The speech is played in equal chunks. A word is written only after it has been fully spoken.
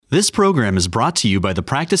This program is brought to you by the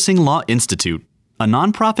Practicing Law Institute, a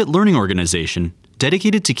nonprofit learning organization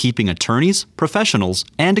dedicated to keeping attorneys, professionals,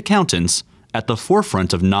 and accountants at the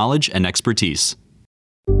forefront of knowledge and expertise.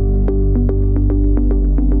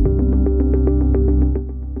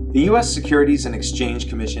 The U.S. Securities and Exchange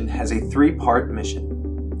Commission has a three-part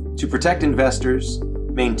mission: to protect investors,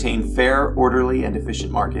 maintain fair, orderly, and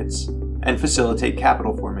efficient markets, and facilitate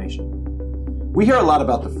capital formation. We hear a lot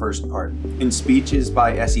about the first part in speeches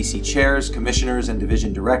by SEC chairs, commissioners, and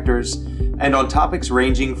division directors, and on topics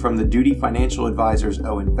ranging from the duty financial advisors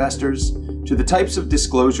owe investors to the types of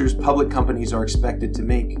disclosures public companies are expected to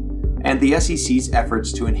make, and the SEC's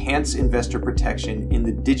efforts to enhance investor protection in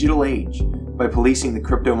the digital age by policing the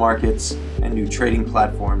crypto markets and new trading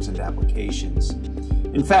platforms and applications.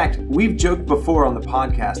 In fact, we've joked before on the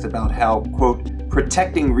podcast about how, quote,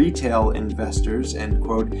 protecting retail investors, end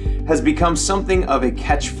quote, has become something of a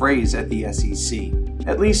catchphrase at the SEC,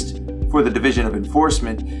 at least for the Division of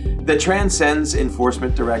Enforcement, that transcends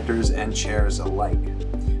enforcement directors and chairs alike.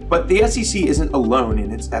 But the SEC isn't alone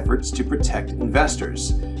in its efforts to protect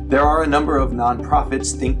investors. There are a number of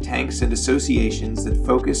nonprofits, think tanks, and associations that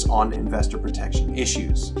focus on investor protection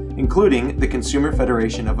issues, including the Consumer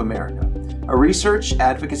Federation of America, a research,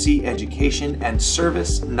 advocacy, education, and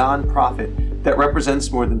service nonprofit that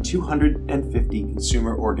represents more than 250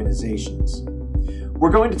 consumer organizations.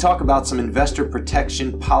 We're going to talk about some investor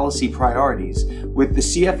protection policy priorities with the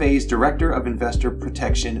CFA's Director of Investor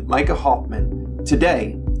Protection, Micah Hauptman,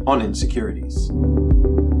 today on inSecurities.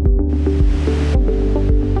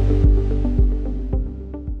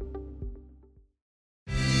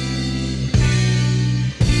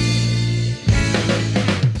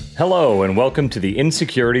 Hello, and welcome to the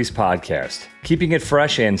inSecurities podcast, keeping it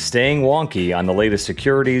fresh and staying wonky on the latest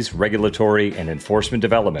securities, regulatory, and enforcement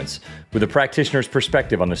developments with a practitioner's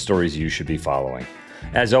perspective on the stories you should be following.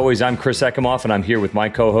 As always, I'm Chris Eckemoff, and I'm here with my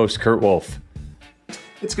co-host, Kurt Wolf.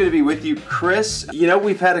 It's good to be with you, Chris. You know,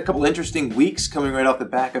 we've had a couple interesting weeks coming right off the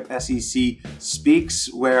back of SEC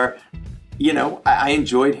Speaks, where I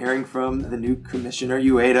enjoyed hearing from the new Commissioner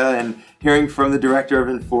Ueda and hearing from the Director of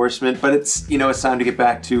Enforcement, but it's time to get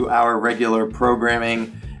back to our regular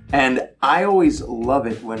programming. And I always love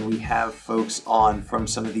it when we have folks on from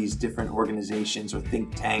some of these different organizations or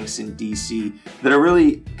think tanks in DC that are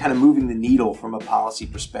really kind of moving the needle from a policy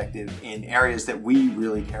perspective in areas that we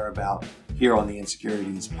really care about here on the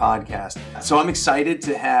inSecurities podcast. So I'm excited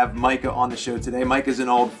to have Micah on the show today. Micah's an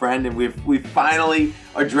old friend, and we finally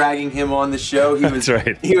are dragging him on the show. That's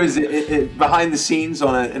right. He was behind the scenes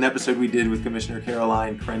on an episode we did with Commissioner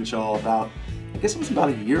Caroline Crenshaw about, I guess it was about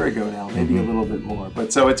a year ago now, maybe a little bit more.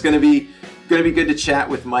 But so it's going to be good to chat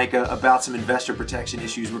with Micah about some investor protection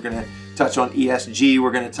issues. We're going to touch on ESG.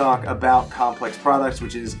 We're going to talk about complex products,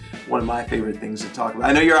 which is one of my favorite things to talk about.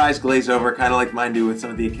 I know your eyes glaze over, kind of like mine do with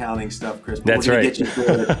some of the accounting stuff, Chris. But That's we're going right. to get you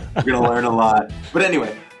through it. We're going to learn a lot. But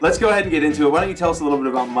anyway, let's go ahead and get into it. Why don't you tell us a little bit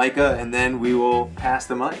about Micah, and then we will pass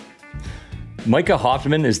the mic. Micah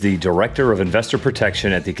Hauptman is the Director of Investor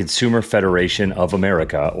Protection at the Consumer Federation of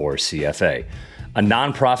America, or CFA, a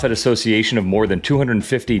nonprofit association of more than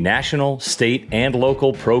 250 national, state, and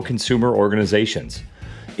local pro-consumer organizations.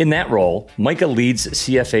 In that role, Micah leads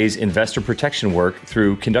CFA's investor protection work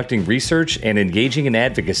through conducting research and engaging in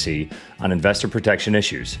advocacy on investor protection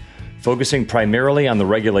issues, focusing primarily on the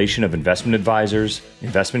regulation of investment advisors,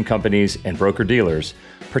 investment companies, and broker-dealers,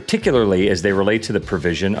 particularly as they relate to the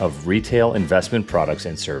provision of retail investment products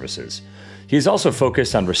and services. He is also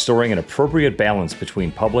focused on restoring an appropriate balance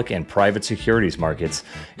between public and private securities markets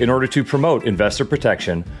in order to promote investor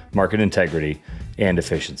protection, market integrity, and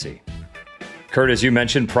efficiency. Kurt, as you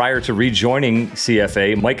mentioned, prior to rejoining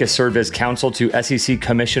CFA, Micah served as counsel to SEC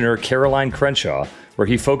Commissioner Caroline Crenshaw, where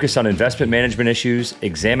he focused on investment management issues,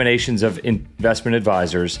 examinations of investment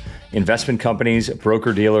advisors, investment companies,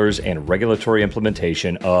 broker-dealers, and regulatory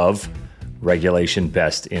implementation of Regulation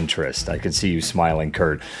Best Interest. I can see you smiling,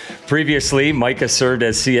 Kurt. Previously, Micah served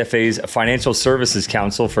as CFA's Financial Services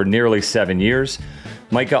Counsel for nearly 7 years.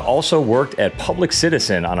 Micah also worked at Public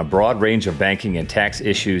Citizen on a broad range of banking and tax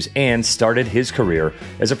issues and started his career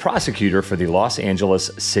as a prosecutor for the Los Angeles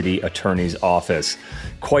City Attorney's Office.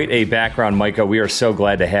 Quite a background, Micah. We are so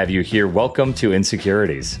glad to have you here. Welcome to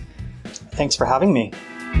inSecurities. Thanks for having me.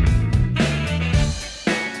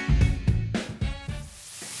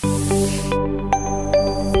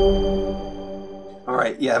 All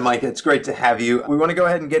right. Yeah, Micah, it's great to have you. We want to go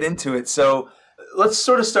ahead and get into it. So let's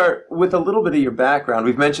sort of start with a little bit of your background.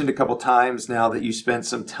 We've mentioned a couple times now that you spent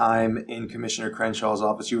some time in Commissioner Crenshaw's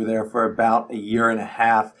office. You were there for about a year and a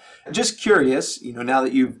half. Just curious, now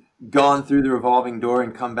that you've gone through the revolving door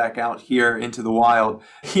and come back out here into the wild.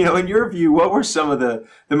 In your view, what were some of the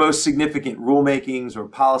most significant rulemakings or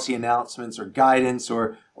policy announcements or guidance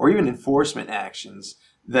or even enforcement actions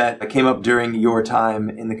that came up during your time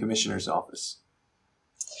in the commissioner's office?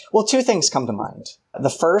 Well, two things come to mind. The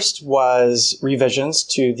first was revisions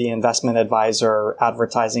to the investment advisor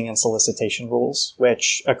advertising and solicitation rules,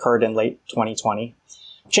 which occurred in late 2020.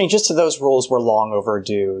 Changes to those rules were long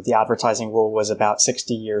overdue. The advertising rule was about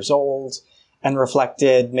 60 years old and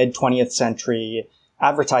reflected mid-20th century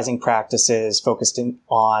advertising practices focused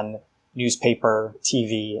on newspaper,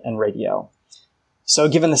 TV, and radio. So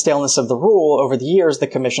given the staleness of the rule, over the years, the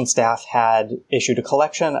commission staff had issued a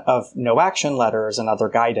collection of no-action letters and other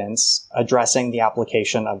guidance addressing the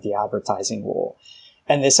application of the advertising rule.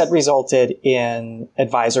 And this had resulted in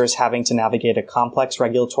advisors having to navigate a complex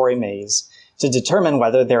regulatory maze to determine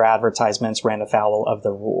whether their advertisements ran afoul of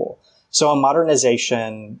the rule. So a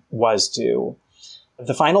modernization was due.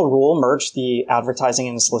 The final rule merged the advertising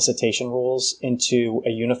and solicitation rules into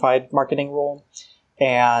a unified marketing rule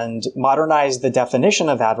and modernized the definition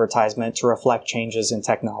of advertisement to reflect changes in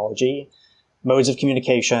technology, modes of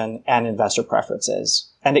communication, and investor preferences.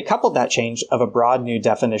 And it coupled that change of a broad new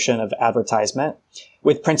definition of advertisement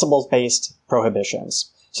with principles-based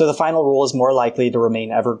prohibitions. So the final rule is more likely to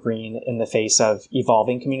remain evergreen in the face of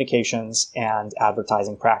evolving communications and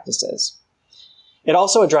advertising practices. It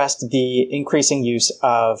also addressed the increasing use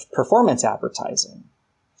of performance advertising.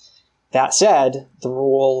 That said, the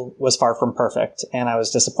rule was far from perfect, and I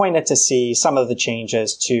was disappointed to see some of the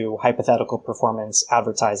changes to hypothetical performance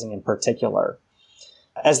advertising in particular.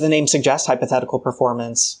 As the name suggests, hypothetical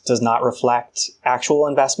performance does not reflect actual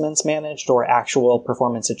investments managed or actual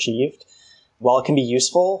performance achieved. While it can be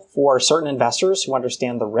useful for certain investors who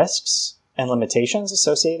understand the risks and limitations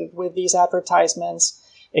associated with these advertisements,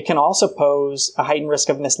 it can also pose a heightened risk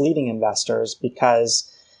of misleading investors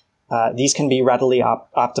because these can be readily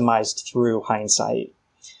optimized through hindsight.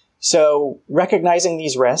 So recognizing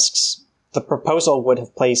these risks, the proposal would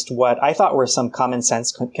have placed what I thought were some common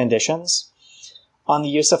sense conditions on the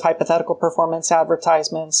use of hypothetical performance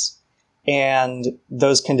advertisements, and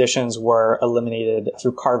those conditions were eliminated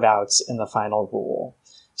through carve-outs in the final rule.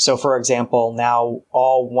 So, for example, now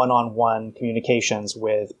all one-on-one communications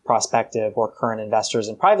with prospective or current investors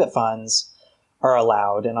in private funds are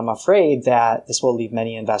allowed, and I'm afraid that this will leave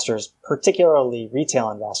many investors, particularly retail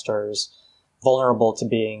investors, vulnerable to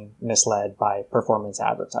being misled by performance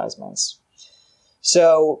advertisements.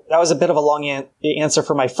 So that was a bit of a long answer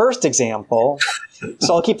for my first example,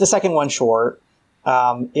 so I'll keep the second one short.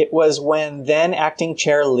 It was when then Acting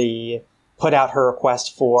Chair Lee put out her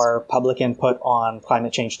request for public input on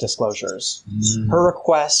climate change disclosures. Her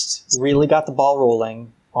request really got the ball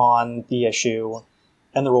rolling on the issue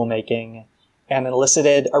and the rulemaking and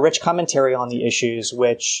elicited a rich commentary on the issues,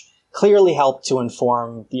 which clearly helped to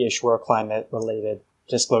inform the issuer climate-related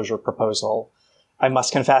disclosure proposal. I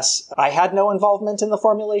must confess, I had no involvement in the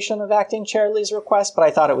formulation of Acting Chair Lee's request, but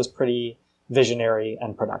I thought it was pretty visionary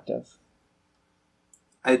and productive.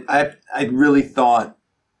 I really thought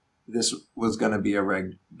this was going to be a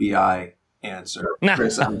Reg BI answer.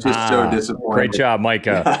 Chris, I'm just so disappointed. Great job,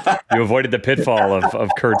 Micah. You avoided the pitfall of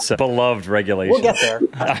Kurt's beloved regulation. We'll get there.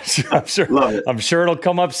 I'm sure it'll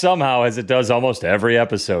come up somehow, as it does almost every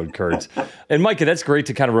episode, Kurt. And Micah, that's great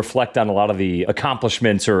to kind of reflect on a lot of the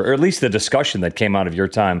accomplishments, or at least the discussion that came out of your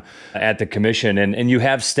time at the commission. And you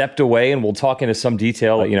have stepped away, and we'll talk into some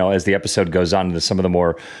detail, as the episode goes on into some of the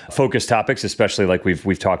more focused topics, especially like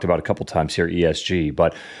we've talked about a couple times here, ESG.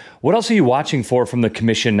 But what else are you watching for from the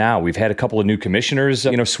commission now? We've had a couple of new commissioners,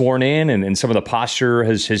 sworn in, and some of the posture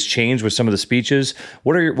has changed with some of the speeches.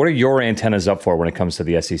 What are your antennas up for when it comes to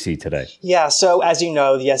the SEC today? Yeah, so as you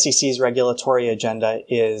know, the SEC's regulatory agenda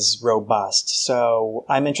is robust. So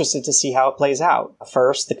I'm interested to see how it plays out.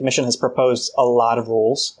 First, the commission has proposed a lot of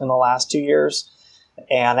rules in the last 2 years,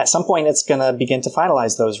 and at some point it's going to begin to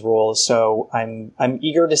finalize those rules. So I'm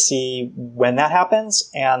eager to see when that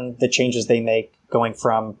happens and the changes they make going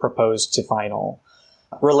from proposed to final.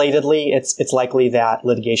 Relatedly, it's likely that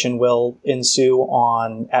litigation will ensue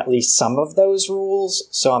on at least some of those rules,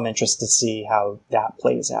 so I'm interested to see how that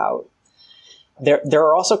plays out. There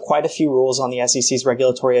are also quite a few rules on the SEC's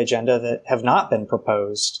regulatory agenda that have not been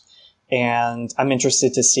proposed, and I'm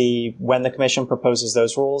interested to see when the commission proposes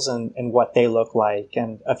those rules and what they look like.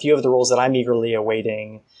 And a few of the rules that I'm eagerly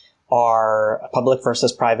awaiting are public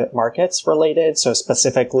versus private markets related, so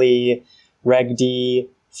specifically Reg D,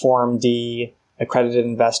 Form D, accredited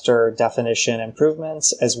investor definition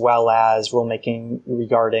improvements, as well as rulemaking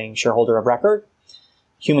regarding shareholder of record,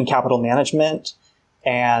 human capital management,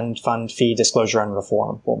 and fund fee disclosure and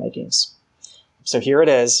reform rulemakings. So here it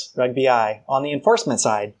is, Reg BI. On the enforcement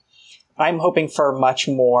side, I'm hoping for much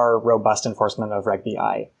more robust enforcement of Reg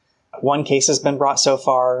BI. One case has been brought so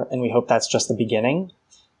far, and we hope that's just the beginning,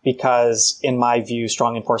 because in my view,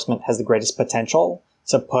 strong enforcement has the greatest potential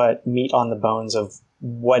to put meat on the bones of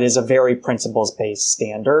what is a very principles-based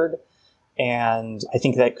standard. And I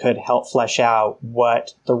think that could help flesh out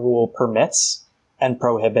what the rule permits and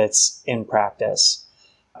prohibits in practice.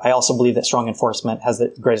 I also believe that strong enforcement has the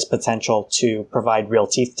greatest potential to provide real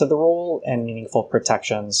teeth to the rule and meaningful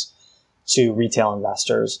protections to retail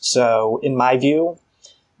investors. So in my view,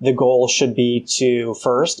 the goal should be to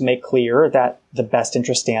first make clear that the best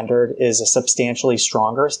interest standard is a substantially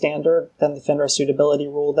stronger standard than the FINRA suitability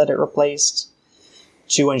rule that it replaced,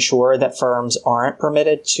 to ensure that firms aren't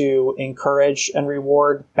permitted to encourage and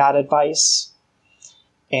reward bad advice,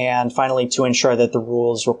 and finally, to ensure that the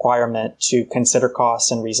rule's requirement to consider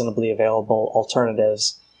costs and reasonably available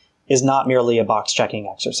alternatives is not merely a box-checking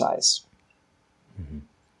exercise. Mm-hmm.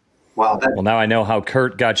 Wow. Well, now I know how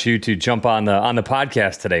Kurt got you to jump on the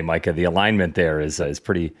podcast today, Micah. The alignment there is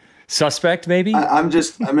pretty suspect, maybe? I'm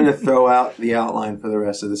going to throw out the outline for the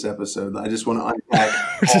rest of this episode. I just want to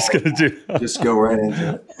unpack. We're just going to just go right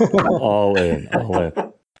into it. All in.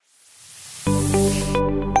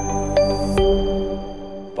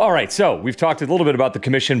 All right, so we've talked a little bit about the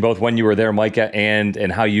commission, both when you were there, Micah,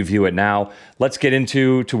 and how you view it now. Let's get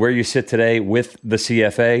into where you sit today with the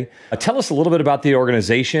CFA. Tell us a little bit about the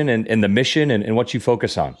organization and the mission and what you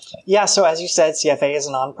focus on. Yeah, so as you said, CFA is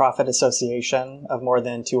a nonprofit association of more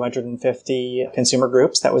than 250 consumer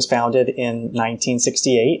groups that was founded in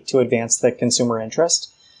 1968 to advance the consumer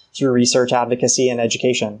interest through research, advocacy, and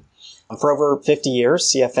education. For over 50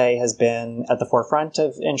 years, CFA has been at the forefront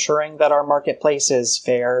of ensuring that our marketplace is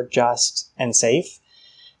fair, just, and safe.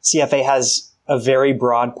 CFA has a very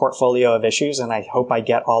broad portfolio of issues, and I hope I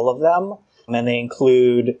get all of them. And they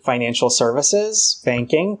include financial services,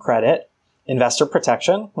 banking, credit, investor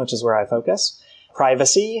protection, which is where I focus,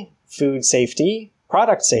 privacy, food safety,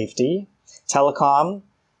 product safety, telecom,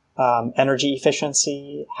 energy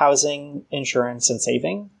efficiency, housing, insurance, and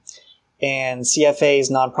saving. And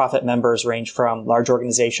CFA's nonprofit members range from large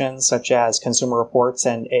organizations such as Consumer Reports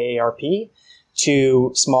and AARP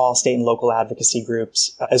to small state and local advocacy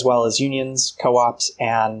groups, as well as unions, co-ops,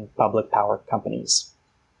 and public power companies.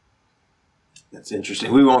 That's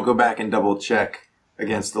interesting. We won't go back and double check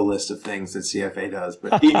against the list of things that CFA does,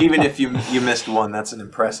 but even if you missed one, that's an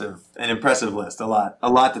impressive list. A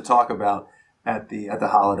lot to talk about at the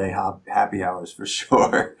holiday happy hours for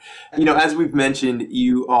sure. As we've mentioned,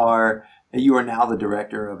 you are now the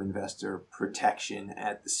Director of Investor Protection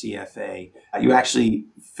at the CFA. You actually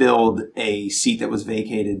filled a seat that was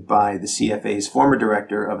vacated by the CFA's former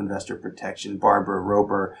Director of Investor Protection, Barbara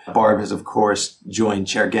Roper. Barb has, of course, joined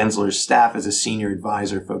Chair Gensler's staff as a senior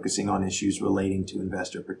advisor focusing on issues relating to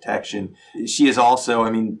investor protection. She is also,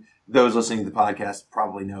 those listening to the podcast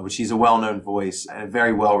probably know, but she's a well-known voice and a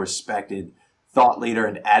very well-respected thought leader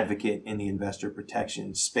and advocate in the investor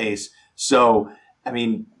protection space. So,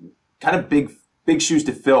 kind of big shoes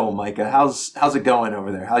to fill, Micah. How's it going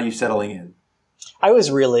over there? How are you settling in? I was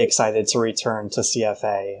really excited to return to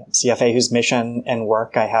CFA, whose mission and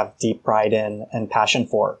work I have deep pride in and passion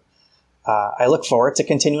for. I look forward to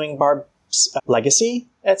continuing Barb's legacy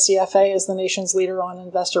at CFA as the nation's leader on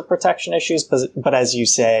investor protection issues, but as you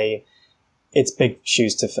say, it's big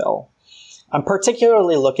shoes to fill. I'm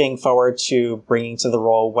particularly looking forward to bringing to the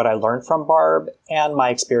role what I learned from Barb and my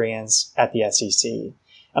experience at the SEC.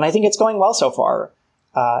 And I think it's going well so far.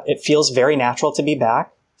 It feels very natural to be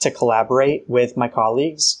back, to collaborate with my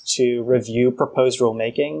colleagues, to review proposed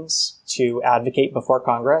rulemakings, to advocate before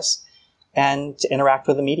Congress, and to interact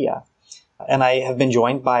with the media. And I have been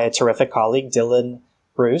joined by a terrific colleague, Dylan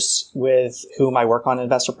Bruce, with whom I work on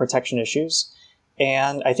investor protection issues.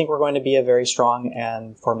 And I think we're going to be a very strong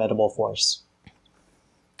and formidable force.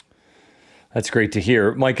 That's great to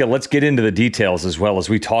hear. Micah, let's get into the details as well as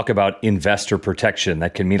we talk about investor protection.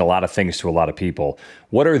 That can mean a lot of things to a lot of people.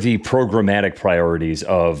 What are the programmatic priorities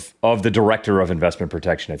of the Director of Investment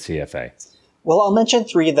Protection at CFA? Well, I'll mention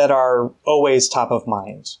three that are always top of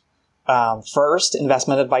mind. First,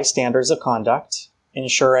 investment advice standards of conduct,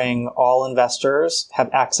 ensuring all investors have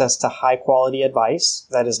access to high quality advice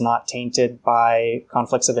that is not tainted by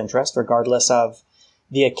conflicts of interest, regardless of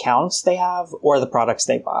the accounts they have or the products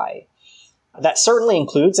they buy. That certainly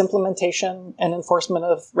includes implementation and enforcement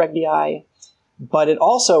of Reg BI, but it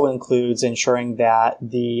also includes ensuring that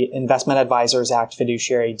the Investment Advisors Act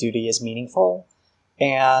fiduciary duty is meaningful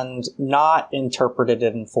and not interpreted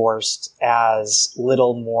and enforced as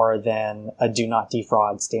little more than a do not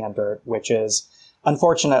defraud standard, which is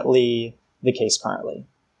unfortunately the case currently.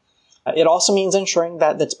 It also means ensuring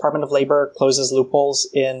that the Department of Labor closes loopholes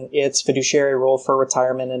in its fiduciary rule for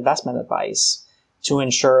retirement investment advice to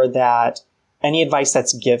ensure that any advice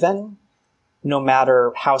that's given, no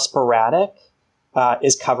matter how sporadic,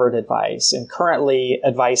 is covered advice. And currently,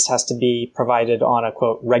 advice has to be provided on a,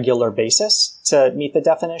 quote, regular basis to meet the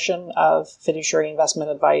definition of fiduciary investment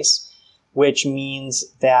advice, which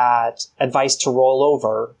means that advice to roll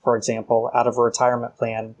over, for example, out of a retirement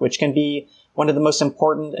plan, which can be one of the most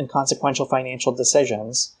important and consequential financial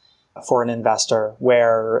decisions for an investor,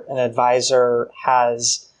 where an advisor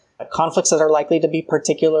has conflicts that are likely to be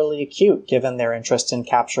particularly acute given their interest in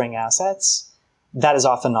capturing assets, that is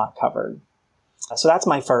often not covered. So that's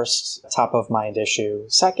my first top of mind issue.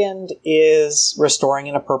 Second is restoring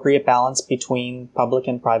an appropriate balance between public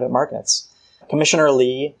and private markets. Commissioner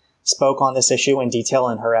Lee spoke on this issue in detail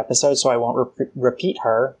in her episode, so I won't repeat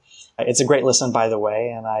her. It's a great listen, by the way,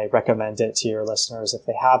 and I recommend it to your listeners if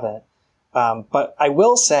they haven't. But I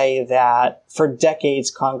will say that for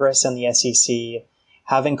decades, Congress and the SEC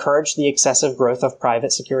have encouraged the excessive growth of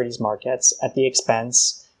private securities markets at the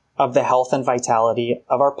expense of the health and vitality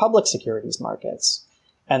of our public securities markets.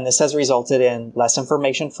 And this has resulted in less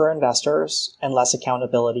information for investors and less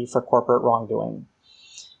accountability for corporate wrongdoing.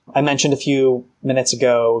 I mentioned a few minutes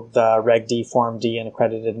ago the Reg D, Form D, and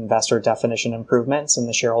accredited investor definition improvements in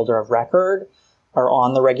the shareholder of record are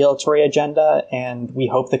on the regulatory agenda, and we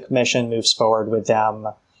hope the Commission moves forward with them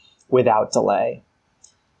without delay.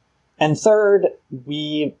 And third,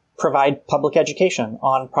 we provide public education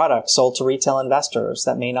on products sold to retail investors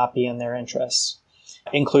that may not be in their interests,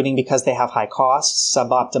 including because they have high costs,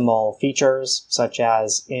 suboptimal features, such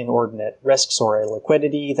as inordinate risks or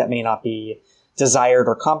illiquidity that may not be desired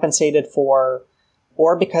or compensated for,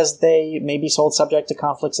 or because they may be sold subject to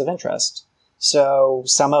conflicts of interest. So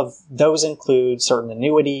some of those include certain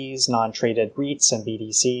annuities, non-traded REITs, and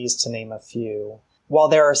BDCs, to name a few. While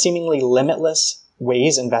there are seemingly limitless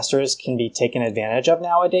ways investors can be taken advantage of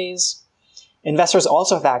nowadays, investors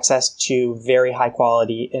also have access to very high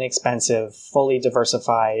quality, inexpensive, fully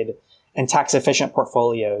diversified, and tax-efficient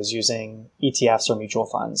portfolios using ETFs or mutual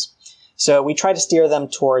funds. So we try to steer them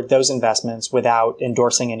toward those investments without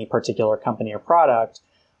endorsing any particular company or product,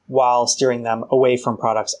 while steering them away from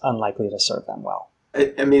products unlikely to serve them well.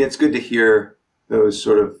 I mean, it's good to hear those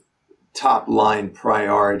sort of top line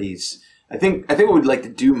priorities. I think what we'd like to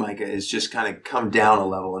do, Micah, is just kind of come down a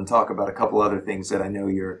level and talk about a couple other things that I know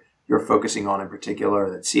you're focusing on in particular,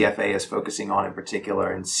 that CFA is focusing on in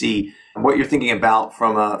particular, and see what you're thinking about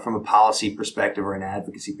from a policy perspective or an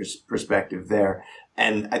advocacy perspective there.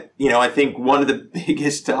 And I think one of the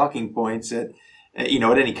biggest talking points at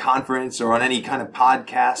any conference or on any kind of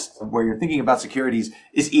podcast where you're thinking about securities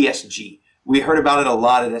is ESG. We heard about it a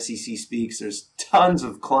lot at SEC Speaks. There's tons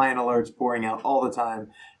of client alerts pouring out all the time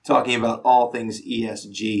talking about all things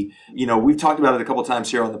ESG. We've talked about it a couple times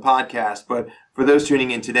here on the podcast, but for those tuning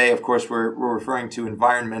in today, of course, we're referring to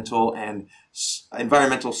environmental,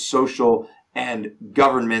 social, and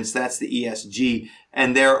governance. That's the ESG.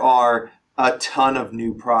 And there are a ton of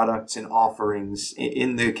new products and offerings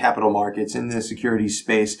in the capital markets, in the securities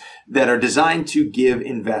space, that are designed to give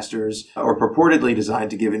investors, or purportedly designed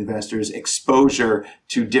to give investors, exposure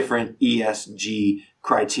to different ESG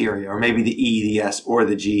criteria, or maybe the E, the S, or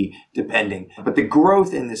the G, depending. But the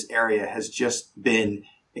growth in this area has just been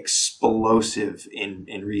explosive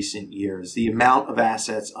in recent years. The amount of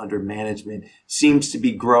assets under management seems to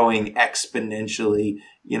be growing exponentially,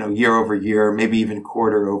 year over year, maybe even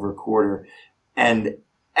quarter over quarter. And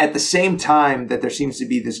at the same time that there seems to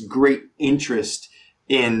be this great interest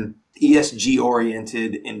in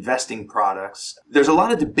ESG-oriented investing products, there's a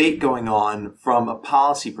lot of debate going on from a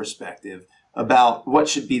policy perspective about what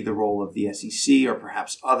should be the role of the SEC or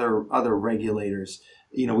perhaps other regulators.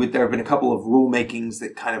 There have been a couple of rulemakings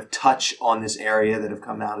that kind of touch on this area that have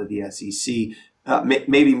come out of the SEC,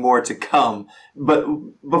 maybe more to come. But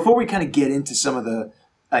before we kind of get into some of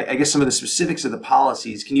the specifics of the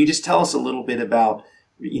policies, can you just tell us a little bit about,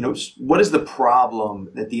 what is the problem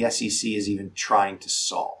that the SEC is even trying to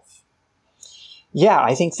solve? Yeah,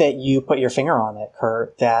 I think that you put your finger on it,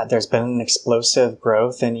 Kurt, that there's been an explosive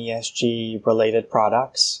growth in ESG-related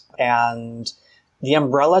products. And the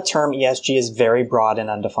umbrella term ESG is very broad and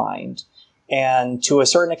undefined. And to a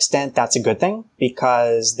certain extent, that's a good thing,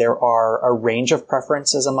 because there are a range of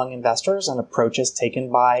preferences among investors and approaches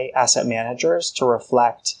taken by asset managers to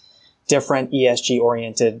reflect different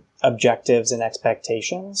ESG-oriented objectives and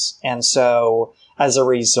expectations. And so, as a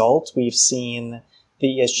result, we've seen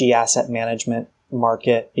the ESG asset management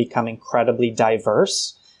market become incredibly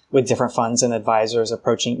diverse, with different funds and advisors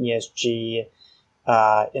approaching ESG,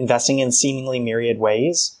 investing in seemingly myriad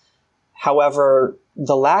ways. However,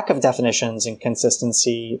 the lack of definitions and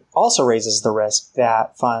consistency also raises the risk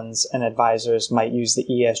that funds and advisors might use the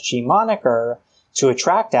ESG moniker to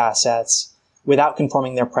attract assets without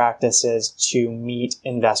conforming their practices to meet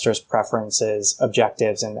investors' preferences,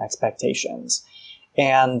 objectives, and expectations.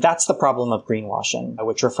 And that's the problem of greenwashing,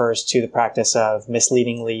 which refers to the practice of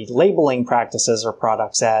misleadingly labeling practices or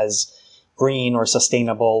products as green or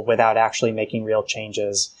sustainable without actually making real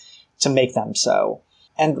changes to make them so.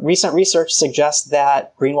 And recent research suggests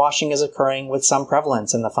that greenwashing is occurring with some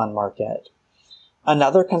prevalence in the fund market.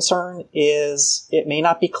 Another concern is it may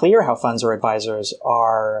not be clear how funds or advisors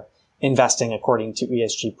are investing according to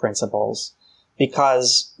ESG principles,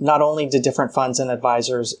 because not only do different funds and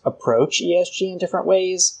advisors approach ESG in different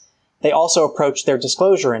ways, they also approach their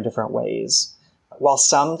disclosure in different ways. While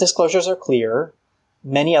some disclosures are clear,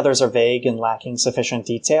 many others are vague and lacking sufficient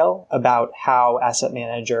detail about how asset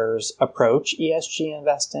managers approach ESG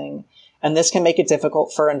investing, and this can make it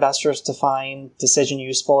difficult for investors to find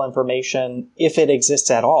decision-useful information, if it exists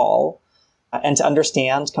at all, and to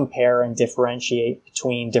understand, compare, and differentiate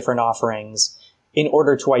between different offerings in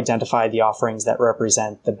order to identify the offerings that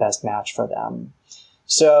represent the best match for them.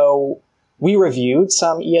 So we reviewed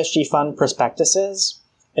some ESG fund prospectuses,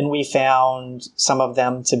 and we found some of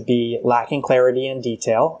them to be lacking clarity and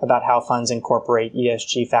detail about how funds incorporate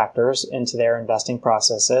ESG factors into their investing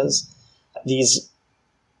processes. These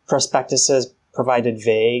prospectuses provided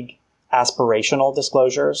vague, aspirational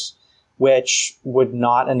disclosures, which would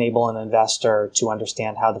not enable an investor to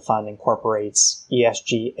understand how the fund incorporates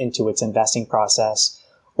ESG into its investing process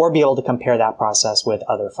or be able to compare that process with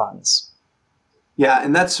other funds. Yeah,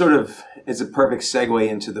 and that sort of is a perfect segue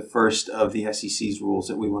into the first of the SEC's rules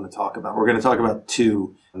that we want to talk about. We're going to talk about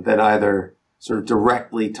two that either sort of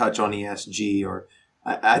directly touch on ESG, or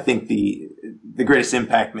I think the greatest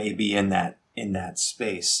impact may be in that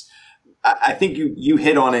space. I think you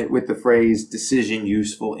hit on it with the phrase decision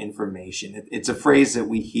useful information. It's a phrase that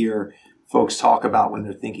we hear folks talk about when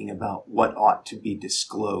they're thinking about what ought to be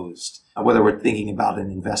disclosed, whether we're thinking about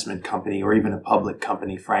an investment company or even a public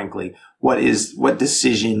company, frankly. What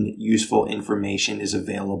decision useful information is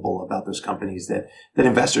available about those companies that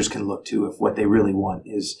investors can look to if what they really want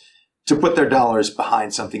is to put their dollars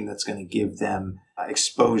behind something that's going to give them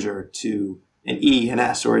exposure to an E, an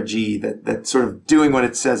S, or a G that's sort of doing what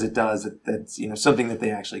it says it does. That's something that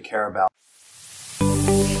they actually care about.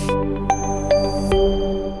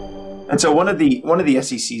 And so one of the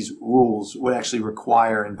SEC's rules would actually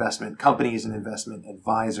require investment companies and investment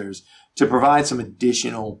advisors to provide some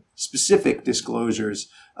additional specific disclosures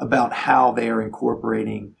about how they are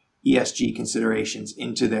incorporating ESG considerations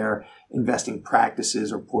into their investing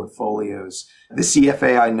practices or portfolios. The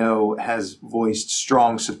CFA, I know, has voiced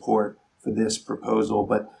strong support for this proposal,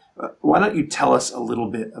 but why don't you tell us a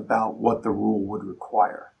little bit about what the rule would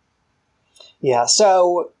require? Yeah,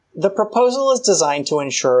 so the proposal is designed to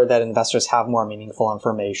ensure that investors have more meaningful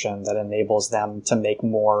information that enables them to make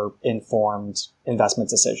more informed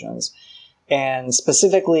investment decisions. And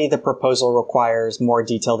specifically, the proposal requires more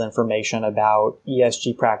detailed information about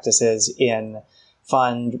ESG practices in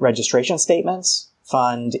fund registration statements,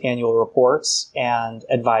 fund annual reports, and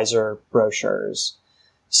advisor brochures.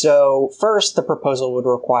 So first, the proposal would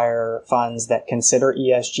require funds that consider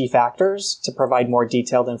ESG factors to provide more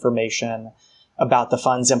detailed information about the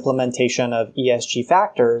fund's implementation of ESG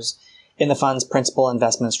factors in the fund's principal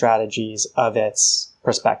investment strategies of its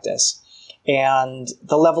prospectus. And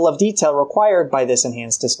the level of detail required by this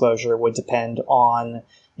enhanced disclosure would depend on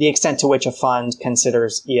the extent to which a fund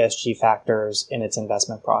considers ESG factors in its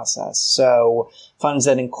investment process. So funds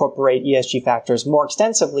that incorporate ESG factors more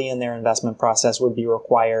extensively in their investment process would be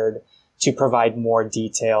required to provide more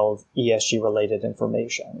detailed ESG-related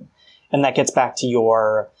information. And that gets back to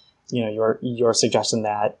your suggestion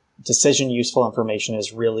that decision-useful information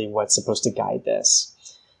is really what's supposed to guide this.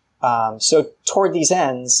 So toward these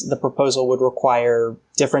ends, the proposal would require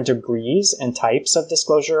different degrees and types of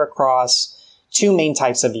disclosure across two main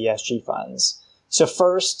types of ESG funds. So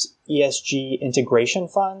first, ESG integration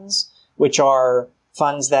funds, which are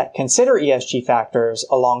funds that consider ESG factors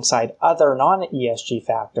alongside other non-ESG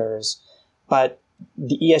factors, but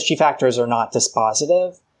the ESG factors are not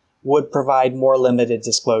dispositive, would provide more limited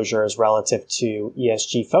disclosures relative to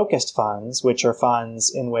ESG-focused funds, which are funds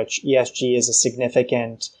in which ESG is a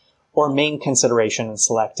significant or main consideration in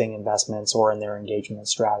selecting investments or in their engagement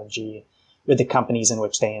strategy with the companies in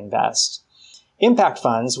which they invest. Impact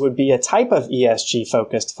funds would be a type of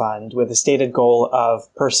ESG-focused fund with a stated goal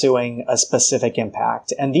of pursuing a specific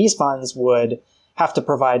impact. And these funds would have to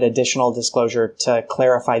provide additional disclosure to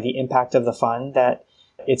clarify the impact of the fund that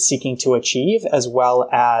it's seeking to achieve, as well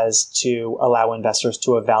as to allow investors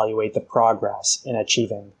to evaluate the progress in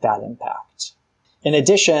achieving that impact. In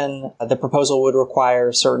addition, the proposal would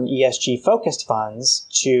require certain ESG-focused funds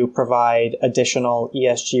to provide additional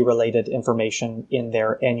ESG-related information in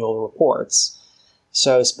their annual reports.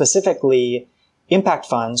 So specifically, impact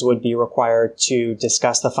funds would be required to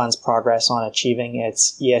discuss the fund's progress on achieving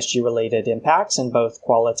its ESG-related impacts in both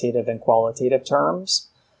qualitative and qualitative terms.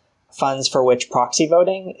 Funds for which proxy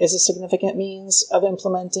voting is a significant means of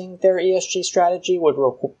implementing their ESG strategy would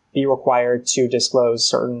be required to disclose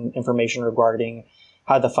certain information regarding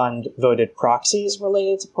how the fund voted proxies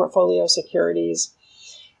related to portfolio securities.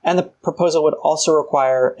 And the proposal would also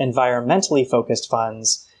require environmentally focused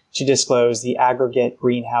funds to disclose the aggregate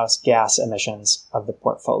greenhouse gas emissions of the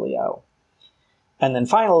portfolio. And then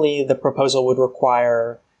finally, the proposal would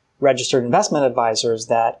require registered investment advisors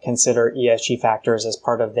that consider ESG factors as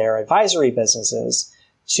part of their advisory businesses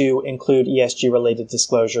to include ESG-related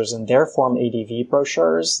disclosures in their Form ADV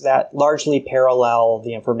brochures that largely parallel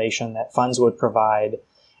the information that funds would provide.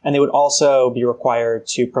 And they would also be required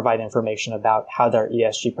to provide information about how their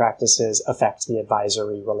ESG practices affect the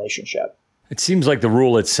advisory relationship. It seems like the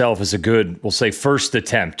rule itself is a good, we'll say, first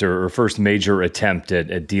attempt or first major attempt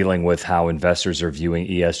at dealing with how investors are viewing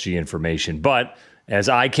ESG information. But as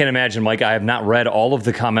I can imagine, Mike, I have not read all of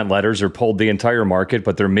the comment letters or polled the entire market,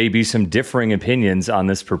 but there may be some differing opinions on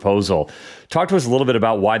this proposal. Talk to us a little bit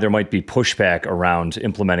about why there might be pushback around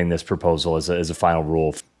implementing this proposal as a final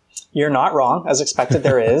rule. You're not wrong. As expected,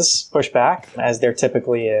 there is pushback, as there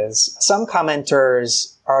typically is. Some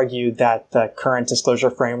commenters argue that the current disclosure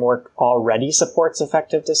framework already supports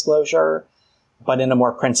effective disclosure, but in a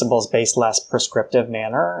more principles-based, less prescriptive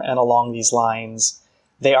manner. And along these lines,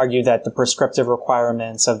 they argue that the prescriptive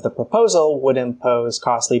requirements of the proposal would impose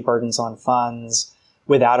costly burdens on funds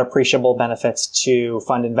without appreciable benefits to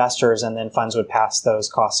fund investors, and then funds would pass those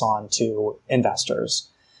costs on to investors.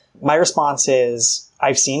 My response is,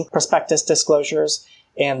 I've seen prospectus disclosures,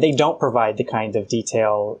 and they don't provide the kind of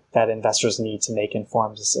detail that investors need to make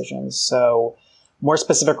informed decisions. So more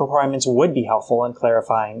specific requirements would be helpful in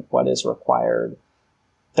clarifying what is required.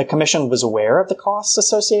 The Commission was aware of the costs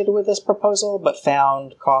associated with this proposal, but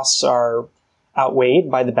found costs are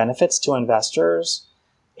outweighed by the benefits to investors.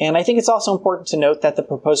 And I think it's also important to note that the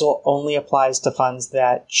proposal only applies to funds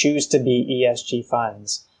that choose to be ESG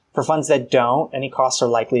funds. For funds that don't, any costs are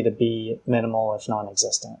likely to be minimal, if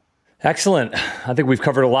non-existent. Excellent. I think we've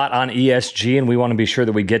covered a lot on ESG, and we want to be sure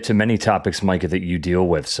that we get to many topics, Micah, that you deal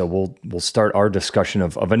with. So we'll start our discussion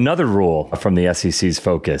of another rule from the SEC's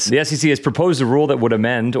focus. The SEC has proposed a rule that would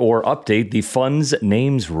amend or update the Funds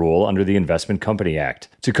Names Rule under the Investment Company Act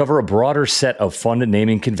to cover a broader set of fund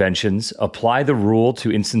naming conventions, apply the rule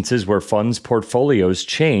to instances where funds' portfolios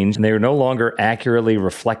change and they are no longer accurately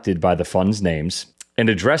reflected by the fund's names, and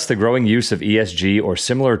address the growing use of ESG or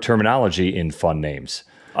similar terminology in fund names.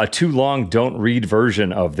 A too long don't read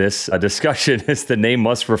version of this discussion is the name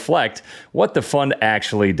must reflect what the fund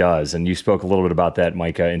actually does. And you spoke a little bit about that,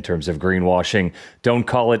 Micah, in terms of greenwashing. Don't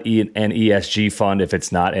call it an ESG fund if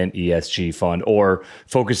it's not an ESG fund, or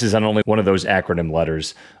focuses on only one of those acronym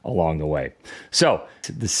letters along the way. So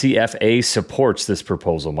the CFA supports this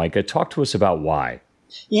proposal. Micah, talk to us about why.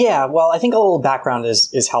 Yeah, well, I think a little background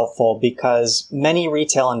is helpful because many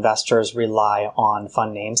retail investors rely on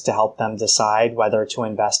fund names to help them decide whether to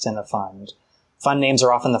invest in a fund. Fund names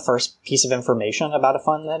are often the first piece of information about a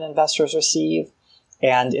fund that investors receive.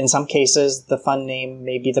 And in some cases, the fund name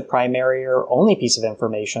may be the primary or only piece of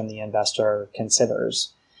information the investor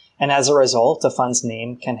considers. And as a result, a fund's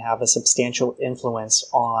name can have a substantial influence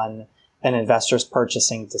on an investor's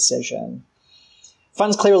purchasing decision.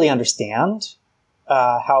 Funds clearly understand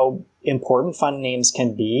how important fund names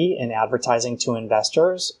can be in advertising to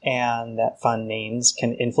investors, and that fund names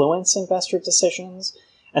can influence investor decisions.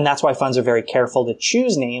 And that's why funds are very careful to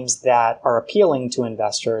choose names that are appealing to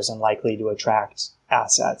investors and likely to attract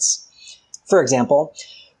assets. For example,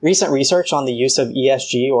 recent research on the use of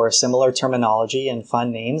ESG or similar terminology in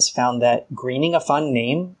fund names found that greening a fund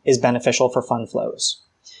name is beneficial for fund flows.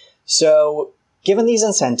 So, given these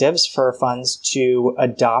incentives for funds to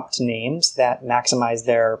adopt names that maximize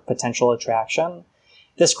their potential attraction,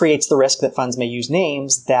 this creates the risk that funds may use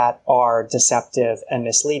names that are deceptive and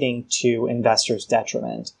misleading to investors'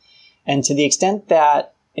 detriment. And to the extent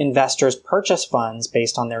that investors purchase funds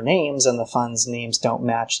based on their names and the funds' names don't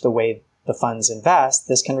match the way the funds invest,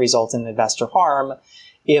 this can result in investor harm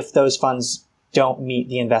if those funds don't meet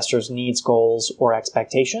the investor's needs, goals, or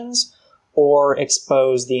expectations, or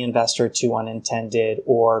expose the investor to unintended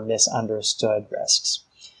or misunderstood risks.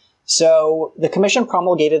 So the Commission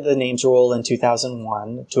promulgated the names rule in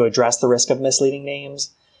 2001 to address the risk of misleading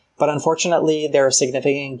names, but unfortunately there are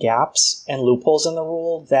significant gaps and loopholes in the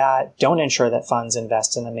rule that don't ensure that funds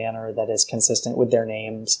invest in a manner that is consistent with their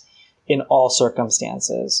names in all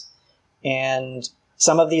circumstances. And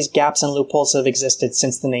some of these gaps and loopholes have existed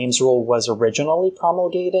since the names rule was originally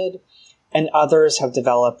promulgated, and others have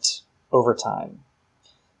developed over time.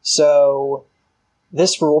 So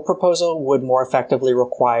this rule proposal would more effectively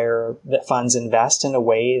require that funds invest in a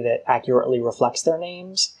way that accurately reflects their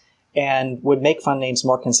names and would make fund names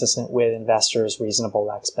more consistent with investors'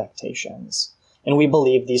 reasonable expectations. And we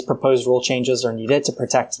believe these proposed rule changes are needed to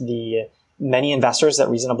protect the many investors that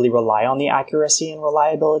reasonably rely on the accuracy and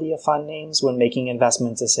reliability of fund names when making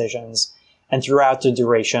investment decisions and throughout the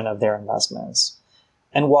duration of their investments.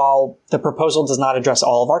 And while the proposal does not address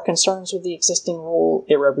all of our concerns with the existing rule,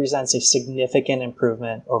 it represents a significant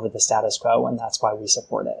improvement over the status quo, and that's why we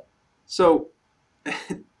support it. So,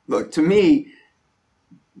 look, to me,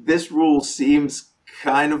 this rule seems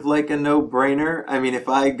kind of like a no-brainer. I mean, if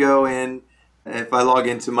I log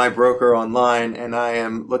into my broker online and I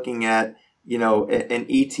am looking at, an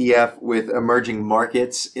ETF with emerging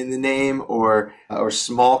markets in the name or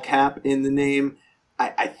small cap in the name,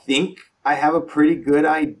 I think I have a pretty good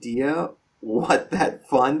idea what that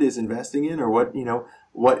fund is investing in or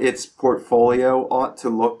what its portfolio ought to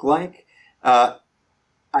look like. I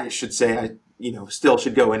should say I still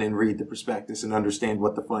should go in and read the prospectus and understand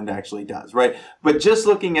what the fund actually does, right? But just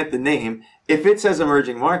looking at the name, if it says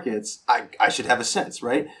emerging markets, I should have a sense,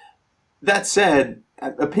 right? That said,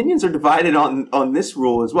 opinions are divided on this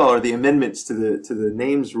rule as well, or the amendments to the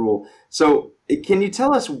names rule. So can you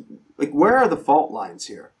tell us, where are the fault lines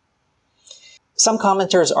here? Some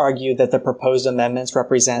commenters argue that the proposed amendments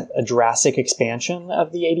represent a drastic expansion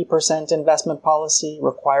of the 80% investment policy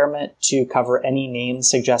requirement to cover any names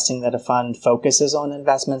suggesting that a fund focuses on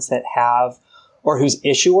investments that have or whose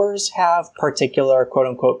issuers have particular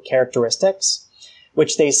quote-unquote characteristics,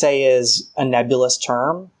 which they say is a nebulous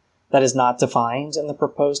term that is not defined in the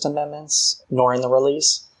proposed amendments nor in the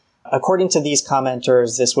release. According to these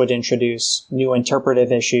commenters, this would introduce new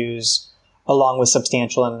interpretive issues along with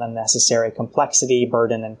substantial and unnecessary complexity,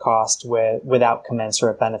 burden, and cost without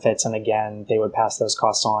commensurate benefits. And again, they would pass those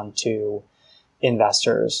costs on to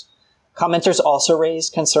investors. Commenters also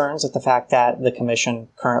raised concerns at the fact that the Commission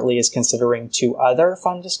currently is considering two other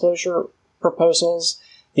fund disclosure proposals,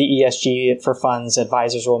 the ESG for funds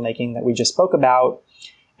advisors rulemaking that we just spoke about,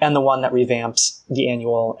 and the one that revamps the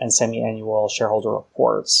annual and semi-annual shareholder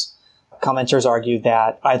reports. Commenters argued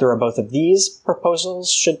that either or both of these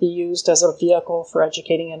proposals should be used as a vehicle for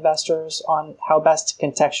educating investors on how best to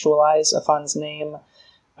contextualize a fund's name,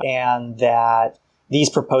 and that these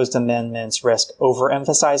proposed amendments risk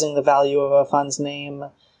overemphasizing the value of a fund's name,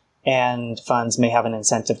 and funds may have an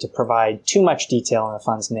incentive to provide too much detail in a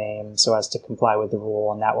fund's name so as to comply with the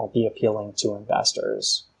rule, and that won't be appealing to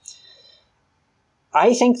investors.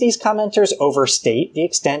 I think these commenters overstate the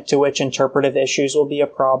extent to which interpretive issues will be a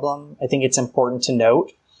problem. I think it's important to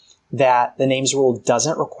note that the names rule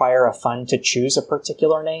doesn't require a fund to choose a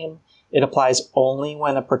particular name. It applies only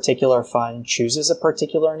when a particular fund chooses a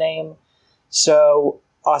particular name. So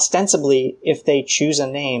ostensibly, if they choose a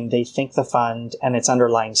name, they think the fund and its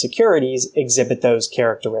underlying securities exhibit those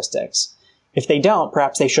characteristics. If they don't,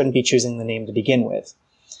 perhaps they shouldn't be choosing the name to begin with.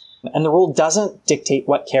 And the rule doesn't dictate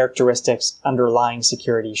what characteristics underlying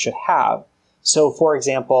securities should have. So, for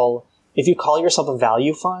example, if you call yourself a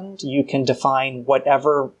value fund, you can define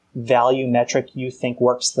whatever value metric you think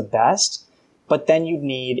works the best, but then you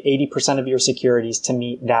need 80% of your securities to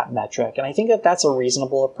meet that metric. And I think that that's a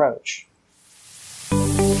reasonable approach.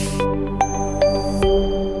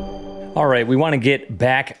 All right, we want to get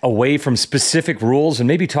back away from specific rules and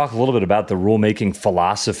maybe talk a little bit about the rulemaking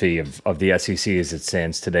philosophy of the SEC as it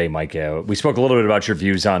stands today, Micah. We spoke a little bit about your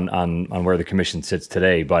views on where the commission sits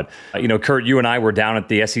today, but Kurt, you and I were down at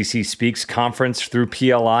the SEC Speaks conference through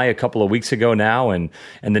PLI a couple of weeks ago now, and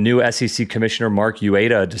the new SEC Commissioner Mark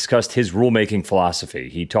Ueda discussed his rulemaking philosophy.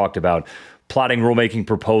 He talked about plotting rulemaking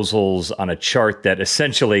proposals on a chart that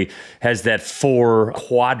essentially has that 4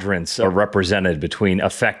 quadrants are represented between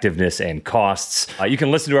effectiveness and costs. You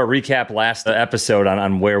can listen to our recap last episode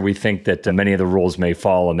on where we think that many of the rules may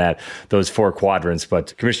fall in those 4 quadrants.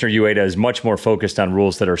 But Commissioner Ueda is much more focused on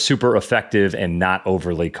rules that are super effective and not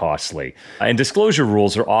overly costly. And disclosure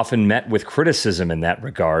rules are often met with criticism in that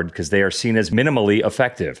regard because they are seen as minimally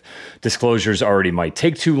effective. Disclosures already might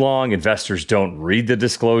take too long. Investors don't read the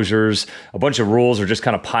disclosures. A bunch of rules are just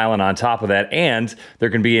kind of piling on top of that. And there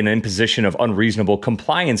can be an imposition of unreasonable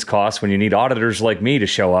compliance costs when you need auditors like me to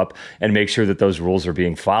show up and make sure that those rules are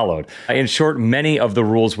being followed. In short, many of the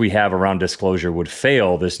rules we have around disclosure would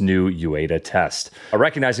fail this new UADA test.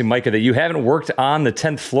 Recognizing, Micah, that you haven't worked on the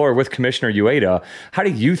 10th floor with Commissioner UADA, how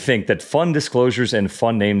do you think that fund disclosures and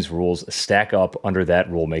fund names rules stack up under that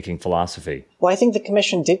rulemaking philosophy? Well, I think the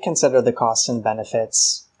Commission did consider the costs and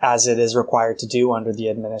benefits as it is required to do under the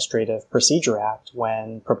Administrative Procedure Act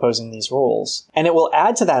when proposing these rules. And it will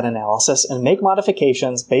add to that analysis and make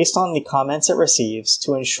modifications based on the comments it receives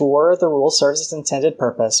to ensure the rule serves its intended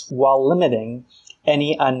purpose while limiting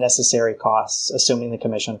any unnecessary costs, assuming the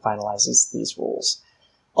Commission finalizes these rules.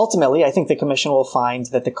 Ultimately, I think the Commission will find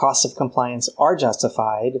that the costs of compliance are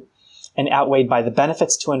justified and outweighed by the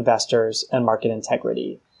benefits to investors and market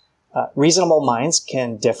integrity. Reasonable minds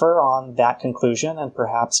can differ on that conclusion, and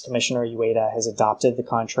perhaps Commissioner UADA has adopted the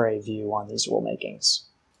contrary view on these rulemakings.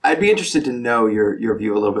 I'd be interested to know your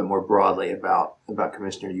view a little bit more broadly about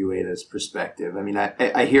Commissioner UADA's perspective. I mean,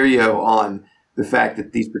 I hear you on the fact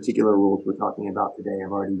that these particular rules we're talking about today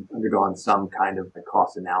have already undergone some kind of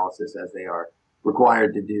cost analysis as they are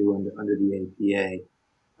required to do under the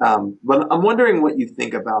APA. But I'm wondering what you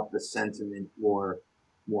think about the sentiment more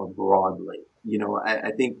broadly. You know,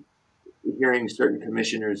 I think hearing certain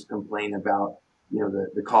commissioners complain about, you know,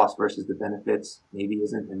 the cost versus the benefits maybe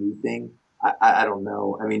isn't a new thing. I don't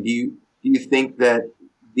know. I mean, do you think that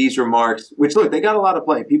these remarks, which look, they got a lot of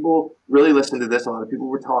play. People really listened to this. A lot of people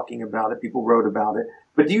were talking about it. People wrote about it.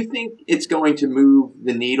 But do you think it's going to move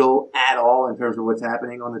the needle at all in terms of what's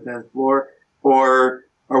happening on the 10th floor? Or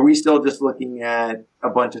are we still just looking at a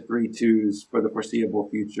bunch of 3-2s for the foreseeable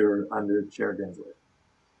future under Chair Gensler?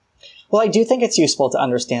 Well, I do think it's useful to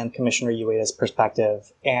understand Commissioner UADA's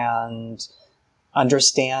perspective and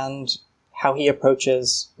understand how he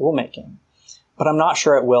approaches rulemaking. But I'm not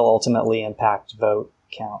sure it will ultimately impact vote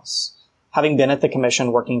counts. Having been at the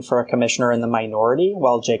commission working for a commissioner in the minority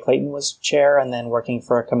while Jay Clayton was chair, and then working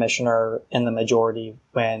for a commissioner in the majority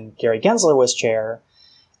when Gary Gensler was chair,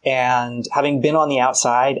 and having been on the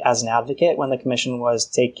outside as an advocate when the commission was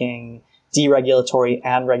taking deregulatory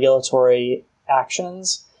and regulatory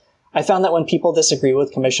actions, I found that when people disagree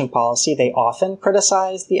with commission policy, they often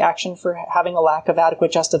criticize the action for having a lack of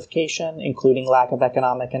adequate justification, including lack of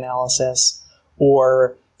economic analysis,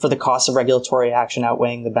 or for the cost of regulatory action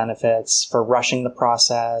outweighing the benefits, for rushing the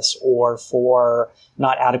process, or for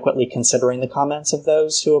not adequately considering the comments of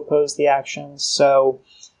those who oppose the action. So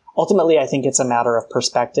ultimately, I think it's a matter of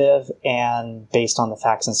perspective and based on the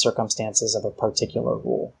facts and circumstances of a particular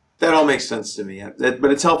rule. That all makes sense to me. But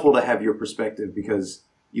it's helpful to have your perspective because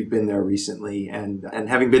you've been there recently, and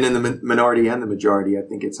having been in the minority and the majority, I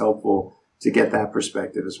think it's helpful to get that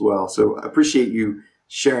perspective as well. So I appreciate you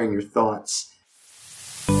sharing your thoughts.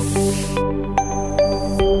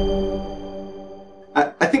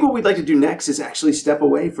 I think what we'd like to do next is actually step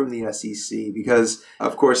away from the SEC because,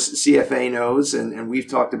 of course, CFA knows, and we've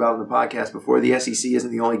talked about in the podcast before, the SEC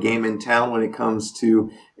isn't the only game in town when it comes to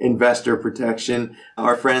investor protection.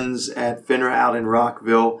 Our friends at FINRA out in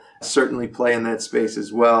Rockville certainly play in that space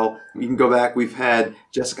as well. You can go back. We've had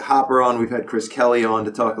Jessica Hopper on. We've had Chris Kelly on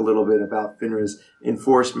to talk a little bit about FINRA's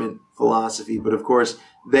enforcement philosophy. But, of course,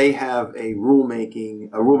 they have a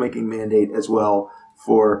rulemaking mandate as well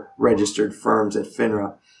for registered firms at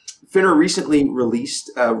FINRA. FINRA recently released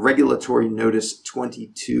Regulatory Notice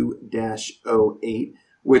 22-08,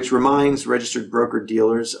 which reminds registered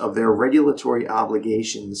broker-dealers of their regulatory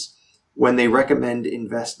obligations when they recommend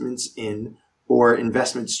investments in or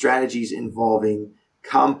investment strategies involving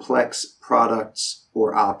complex products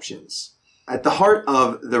or options. At the heart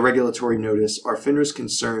of the regulatory notice are FINRA's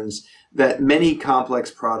concerns that many complex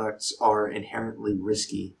products are inherently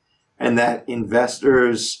risky, and that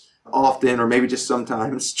investors often, or maybe just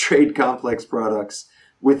sometimes, trade complex products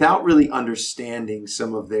without really understanding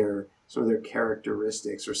some of their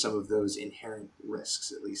characteristics or some of those inherent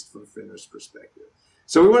risks, at least from FINRA's perspective.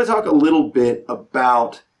 So we want to talk a little bit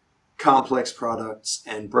about complex products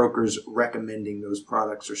and brokers recommending those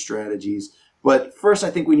products or strategies. But first, I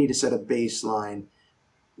think we need to set a baseline.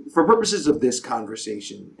 For purposes of this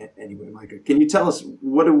conversation, anyway, Micah, can you tell us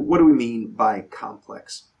what do we mean by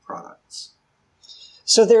complex products?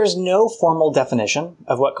 So there's no formal definition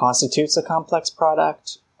of what constitutes a complex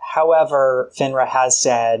product. However, FINRA has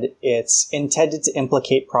said it's intended to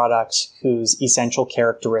implicate products whose essential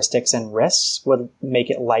characteristics and risks would make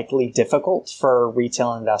it likely difficult for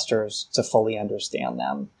retail investors to fully understand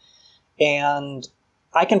them. And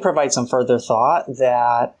I can provide some further thought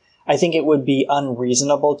that I think it would be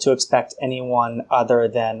unreasonable to expect anyone other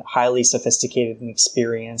than highly sophisticated and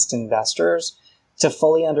experienced investors to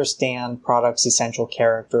fully understand products' essential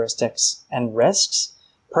characteristics and risks,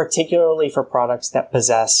 particularly for products that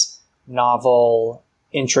possess novel,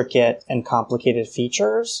 intricate, and complicated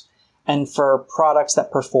features, and for products that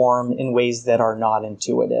perform in ways that are not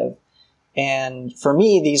intuitive. And for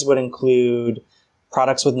me, these would include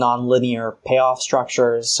products with nonlinear payoff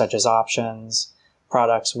structures, such as options,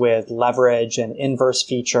 products with leverage and inverse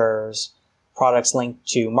features, products linked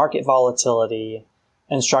to market volatility,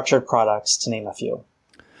 and structured products, to name a few.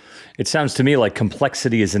 It sounds to me like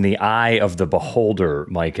complexity is in the eye of the beholder,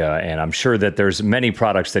 Micah, and I'm sure that there's many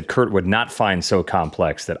products that Kurt would not find so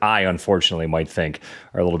complex that I, unfortunately, might think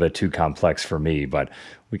are a little bit too complex for me, but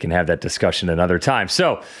we can have that discussion another time.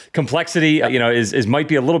 So complexity, is might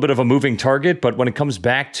be a little bit of a moving target, but when it comes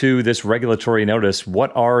back to this regulatory notice,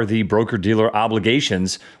 what are the broker-dealer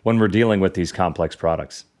obligations when we're dealing with these complex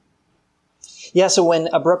products? Yeah, so when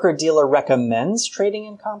a broker-dealer recommends trading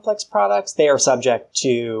in complex products, they are subject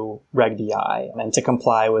to Reg BI. And to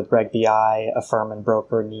comply with Reg BI, a firm and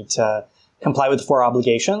broker need to comply with the 4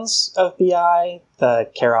 obligations of BI: the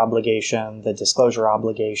care obligation, the disclosure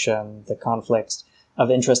obligation, the conflicts of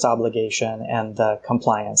interest obligation, and the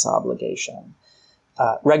compliance obligation.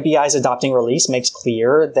 Reg BI's adopting release makes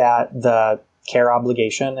clear that the care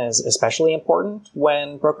obligation is especially important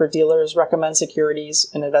when broker-dealers recommend securities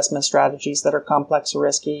and investment strategies that are complex or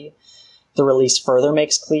risky. The release further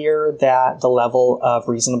makes clear that the level of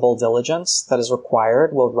reasonable diligence that is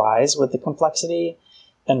required will rise with the complexity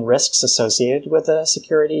and risks associated with a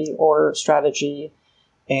security or strategy.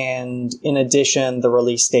 And in addition, the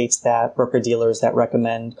release states that broker-dealers that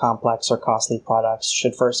recommend complex or costly products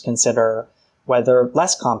should first consider whether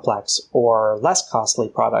less complex or less costly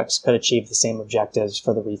products could achieve the same objectives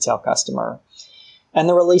for the retail customer. And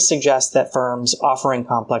the release suggests that firms offering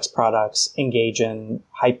complex products engage in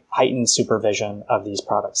heightened supervision of these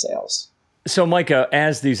product sales. So, Micah,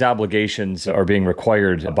 as these obligations are being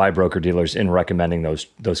required by broker-dealers in recommending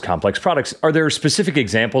those complex products, are there specific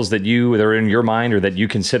examples that are in your mind or that you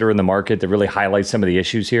consider in the market that really highlight some of the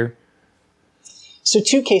issues here? So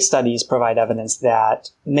 2 case studies provide evidence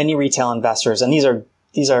that many retail investors, and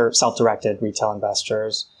these are self-directed retail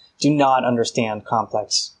investors, do not understand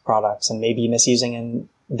complex products and may be misusing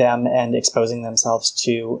them and exposing themselves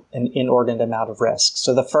to an inordinate amount of risk.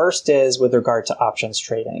 So the first is with regard to options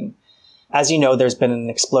trading. As you know, there's been an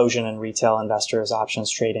explosion in retail investors'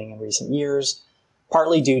 options trading in recent years,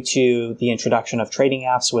 partly due to the introduction of trading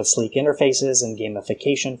apps with sleek interfaces and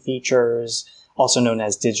gamification features, also known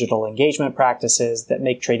as digital engagement practices that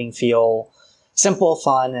make trading feel simple,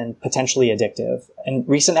 fun, and potentially addictive. And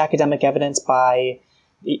recent academic evidence by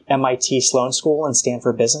the MIT Sloan School and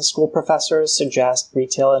Stanford Business School professors suggest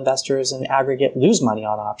retail investors in aggregate lose money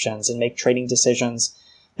on options and make trading decisions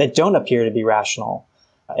that don't appear to be rational.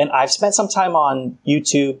 And I've spent some time on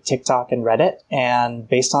YouTube, TikTok, and Reddit, and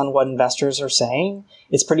based on what investors are saying,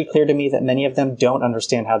 it's pretty clear to me that many of them don't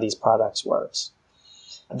understand how these products work.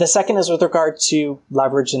 The second is with regard to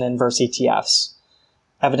leveraged and inverse ETFs.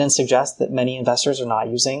 Evidence suggests that many investors are not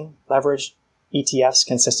using leveraged ETFs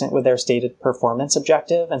consistent with their stated performance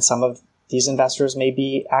objective, and some of these investors may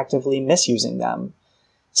be actively misusing them.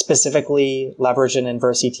 Specifically, leveraged and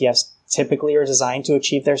inverse ETFs typically are designed to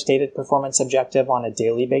achieve their stated performance objective on a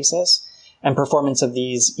daily basis, and performance of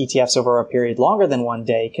these ETFs over a period longer than one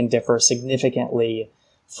day can differ significantly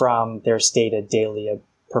from their stated daily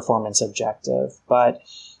performance objective. But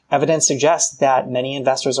evidence suggests that many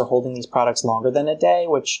investors are holding these products longer than a day,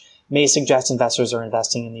 which may suggest investors are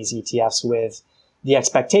investing in these ETFs with the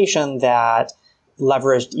expectation that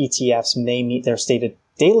leveraged ETFs may meet their stated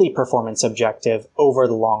daily performance objective over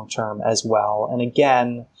the long term as well. And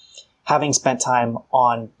again, having spent time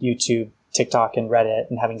on YouTube, TikTok, and Reddit,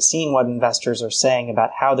 and having seen what investors are saying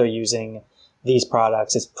about how they're using these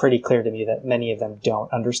products, it's pretty clear to me that many of them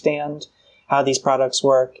don't understand how these products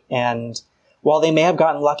work. And while they may have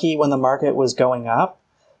gotten lucky when the market was going up,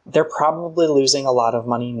 they're probably losing a lot of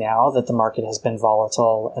money now that the market has been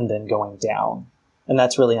volatile and then going down. And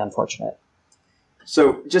that's really unfortunate.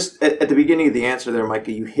 So just at the beginning of the answer there,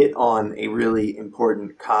 Micah, you hit on a really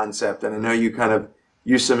important concept. And I know you kind of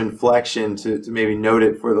use some inflection to maybe note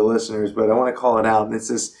it for the listeners, but I want to call it out. And it's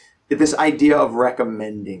this idea of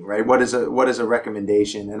recommending, right? What is a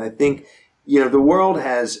recommendation? And I think, the world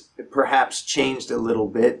has perhaps changed a little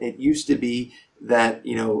bit. It used to be that,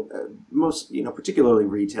 most, particularly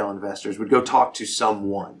retail investors would go talk to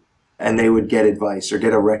someone and they would get advice or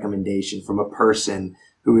get a recommendation from a person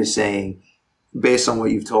who is saying, based on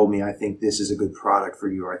what you've told me, I think this is a good product for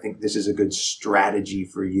you, or I think this is a good strategy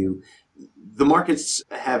for you. The markets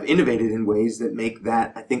have innovated in ways that make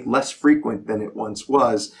that, I think, less frequent than it once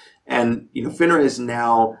was. And, FINRA is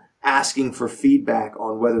now asking for feedback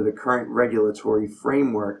on whether the current regulatory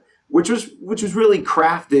framework, which was really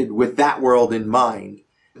crafted with that world in mind,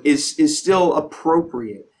 is still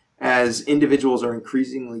appropriate as individuals are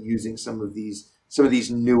increasingly using some of these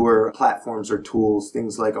newer platforms or tools,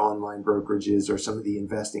 things like online brokerages or some of the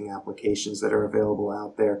investing applications that are available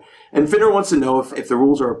out there. And FINRA wants to know if the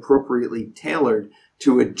rules are appropriately tailored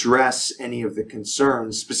to address any of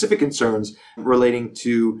the specific concerns relating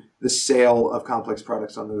to the sale of complex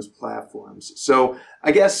products on those platforms. So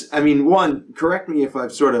I guess, one, correct me if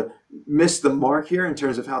I've sort of missed the mark here in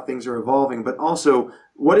terms of how things are evolving, but also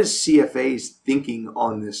what is CFA's thinking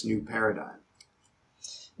on this new paradigm?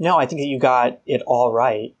 No, I think that you got it all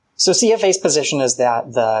right. So CFA's position is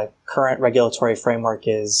that the current regulatory framework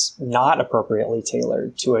is not appropriately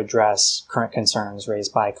tailored to address current concerns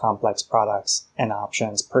raised by complex products and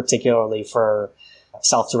options, particularly for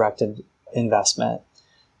self-directed investment.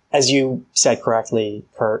 As you said correctly,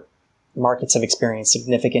 Kurt, markets have experienced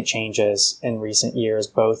significant changes in recent years,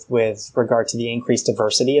 both with regard to the increased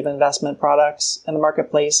diversity of investment products in the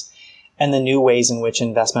marketplace and the new ways in which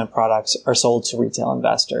investment products are sold to retail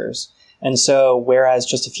investors. And so, whereas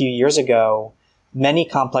just a few years ago, many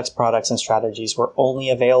complex products and strategies were only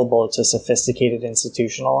available to sophisticated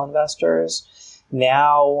institutional investors,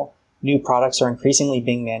 now new products are increasingly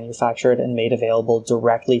being manufactured and made available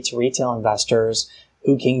directly to retail investors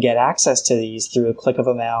who can get access to these through a click of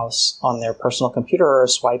a mouse on their personal computer or a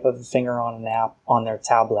swipe of a finger on an app on their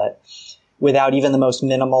tablet, without even the most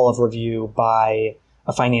minimal of review by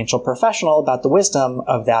a financial professional about the wisdom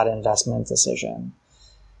of that investment decision.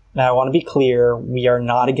 Now, I want to be clear, we are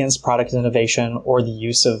not against product innovation or the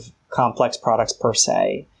use of complex products per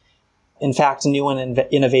se. In fact, new and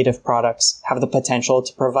innovative products have the potential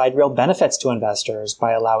to provide real benefits to investors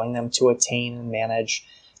by allowing them to attain and manage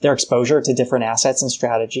their exposure to different assets and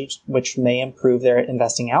strategies, which may improve their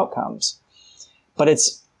investing outcomes. But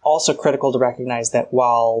it's also critical to recognize that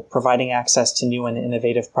while providing access to new and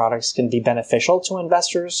innovative products can be beneficial to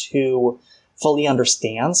investors who fully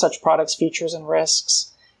understand such products' features and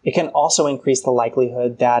risks, it can also increase the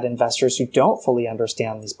likelihood that investors who don't fully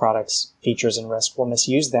understand these products' features and risks will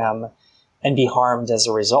misuse them and be harmed as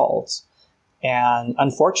a result. And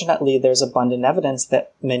unfortunately, there's abundant evidence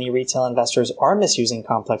that many retail investors are misusing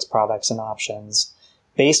complex products and options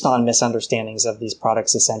based on misunderstandings of these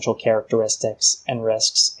products' essential characteristics and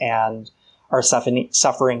risks, and are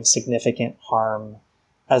suffering significant harm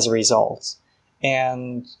as a result.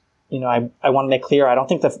 And, I want to make clear, I don't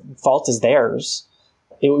think the fault is theirs.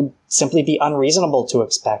 It would simply be unreasonable to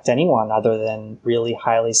expect anyone other than really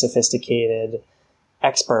highly sophisticated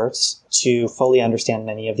experts to fully understand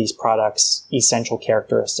many of these products' essential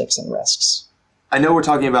characteristics and risks. I know we're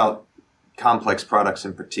talking about complex products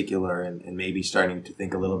in particular, and maybe starting to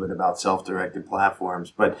think a little bit about self-directed platforms,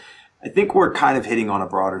 but I think we're kind of hitting on a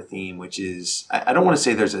broader theme, which is, I don't want to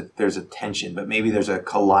say there's a tension, but maybe there's a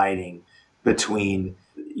colliding between,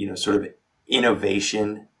 sort of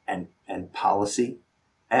innovation and policy.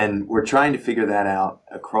 And we're trying to figure that out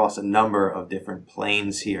across a number of different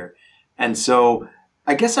planes here. And so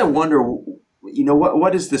I guess I wonder,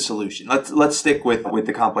 what is the solution? Let's stick with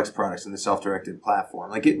the complex products and the self-directed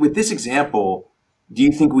platform. With this example, do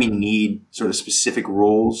you think we need sort of specific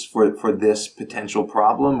rules for this potential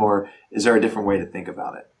problem, or is there a different way to think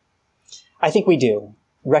about it? I think we do.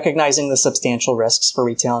 Recognizing the substantial risks for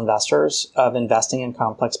retail investors of investing in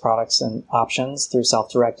complex products and options through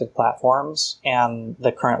self-directed platforms, and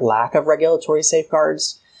the current lack of regulatory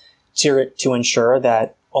safeguards to ensure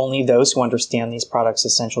that only those who understand these products'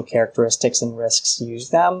 essential characteristics and risks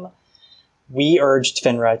use them, we urged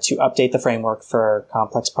FINRA to update the framework for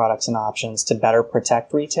complex products and options to better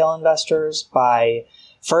protect retail investors by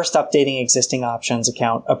first updating existing options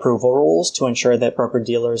account approval rules to ensure that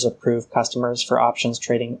broker-dealers approve customers for options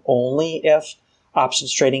trading only if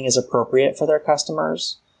options trading is appropriate for their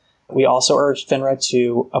customers. We also urged FINRA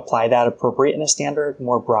to apply that appropriateness standard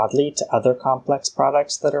more broadly to other complex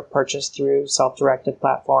products that are purchased through self-directed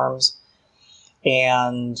platforms.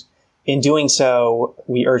 And in doing so,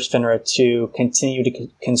 we urged FINRA to continue to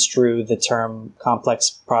construe the term complex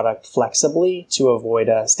product flexibly to avoid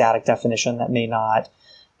a static definition that may not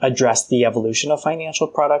address the evolution of financial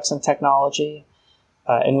products and technology.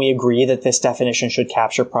 And we agree that this definition should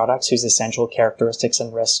capture products whose essential characteristics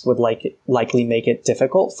and risks would likely make it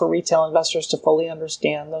difficult for retail investors to fully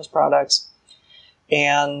understand those products.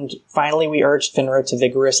 And finally, we urged FINRA to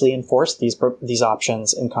vigorously enforce these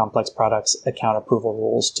options in complex products account approval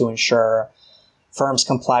rules to ensure firms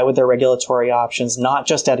comply with their regulatory options, not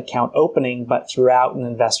just at account opening, but throughout an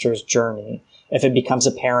investor's journey, if it becomes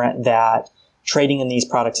apparent that trading in these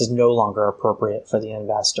products is no longer appropriate for the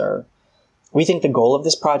investor. We think the goal of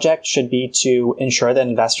this project should be to ensure that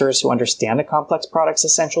investors who understand a complex product's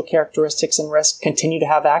essential characteristics and risks continue to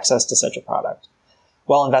have access to such a product,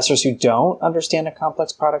 while investors who don't understand a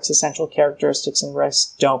complex product's essential characteristics and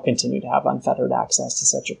risks don't continue to have unfettered access to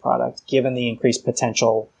such a product, given the increased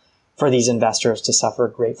potential for these investors to suffer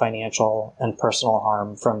great financial and personal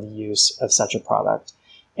harm from the use of such a product.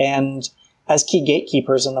 And as key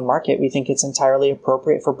gatekeepers in the market, we think it's entirely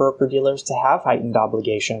appropriate for broker-dealers to have heightened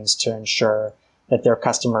obligations to ensure that their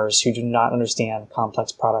customers who do not understand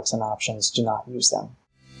complex products and options do not use them.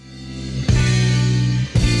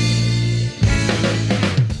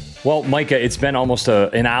 Well, Micah, it's been almost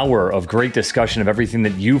an hour of great discussion of everything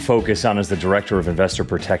that you focus on as the Director of Investor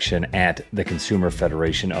Protection at the Consumer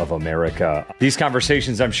Federation of America. These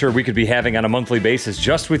conversations, I'm sure we could be having on a monthly basis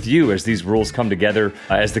just with you as these rules come together,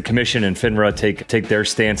 as the Commission and FINRA take their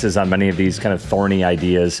stances on many of these kind of thorny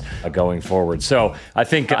ideas going forward. So I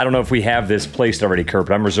don't know if we have this placed already, Kurt,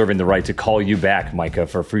 but I'm reserving the right to call you back, Micah,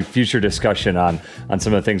 for future discussion on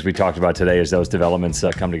some of the things we talked about today as those developments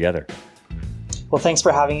come together. Well, thanks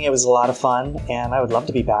for having me. It was a lot of fun, and I would love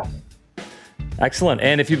to be back. Excellent.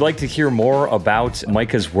 And if you'd like to hear more about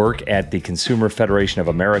Micah's work at the Consumer Federation of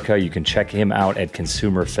America, you can check him out at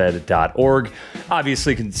consumerfed.org.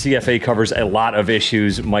 Obviously, CFA covers a lot of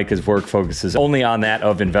issues. Micah's work focuses only on that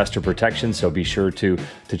of investor protection, so be sure to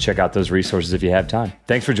check out those resources if you have time.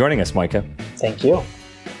 Thanks for joining us, Micah. Thank you.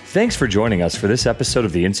 Thanks for joining us for this episode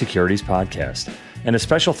of the inSecurities podcast. And a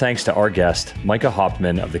special thanks to our guest, Micah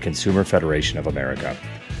Hauptman of the Consumer Federation of America.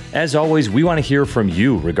 As always, we want to hear from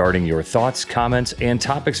you regarding your thoughts, comments, and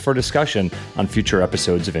topics for discussion on future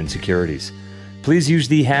episodes of inSecurities. Please use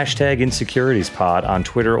the hashtag inSecuritiesPod on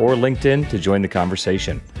Twitter or LinkedIn to join the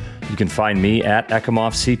conversation. You can find me at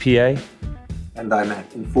EcomoffCPA. And I'm at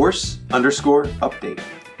Enforce_update.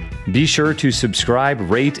 Be sure to subscribe,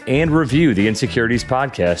 rate, and review the inSecurities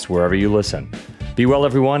podcast wherever you listen. Be well,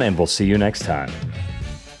 everyone, and we'll see you next time.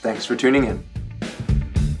 Thanks for tuning in.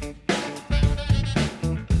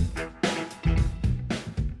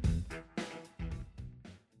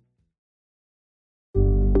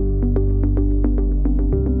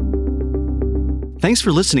 Thanks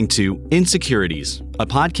for listening to inSecurities, a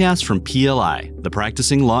podcast from PLI, the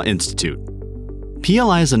Practicing Law Institute.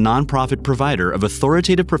 PLI is a nonprofit provider of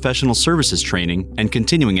authoritative professional services training and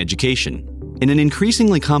continuing education. In an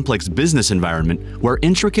increasingly complex business environment where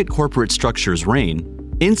intricate corporate structures reign,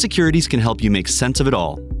 inSecurities can help you make sense of it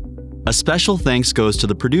all. A special thanks goes to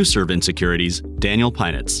the producer of inSecurities, Daniel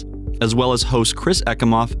Peinitz, as well as hosts Chris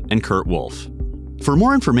Ecomoff and Kurt Wolf. For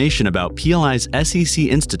more information about PLI's SEC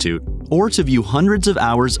Institute, or to view hundreds of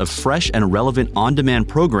hours of fresh and relevant on-demand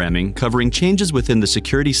programming covering changes within the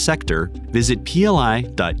securities sector, visit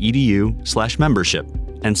pli.edu/membership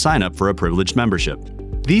and sign up for a privileged membership.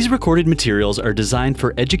 These recorded materials are designed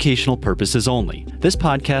for educational purposes only. This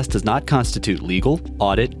podcast does not constitute legal,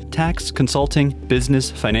 audit, tax, consulting,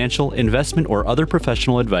 business, financial, investment, or other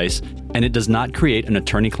professional advice, and it does not create an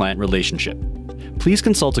attorney-client relationship. Please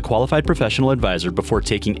consult a qualified professional advisor before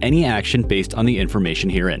taking any action based on the information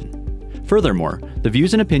herein. Furthermore, the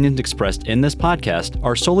views and opinions expressed in this podcast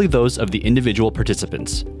are solely those of the individual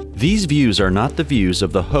participants. These views are not the views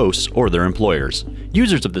of the hosts or their employers.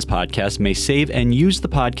 Users of this podcast may save and use the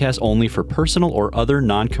podcast only for personal or other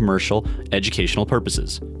non-commercial educational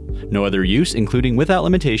purposes. No other use, including without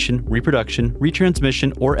limitation, reproduction,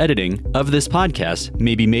 retransmission, or editing of this podcast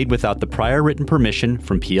may be made without the prior written permission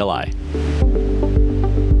from PLI.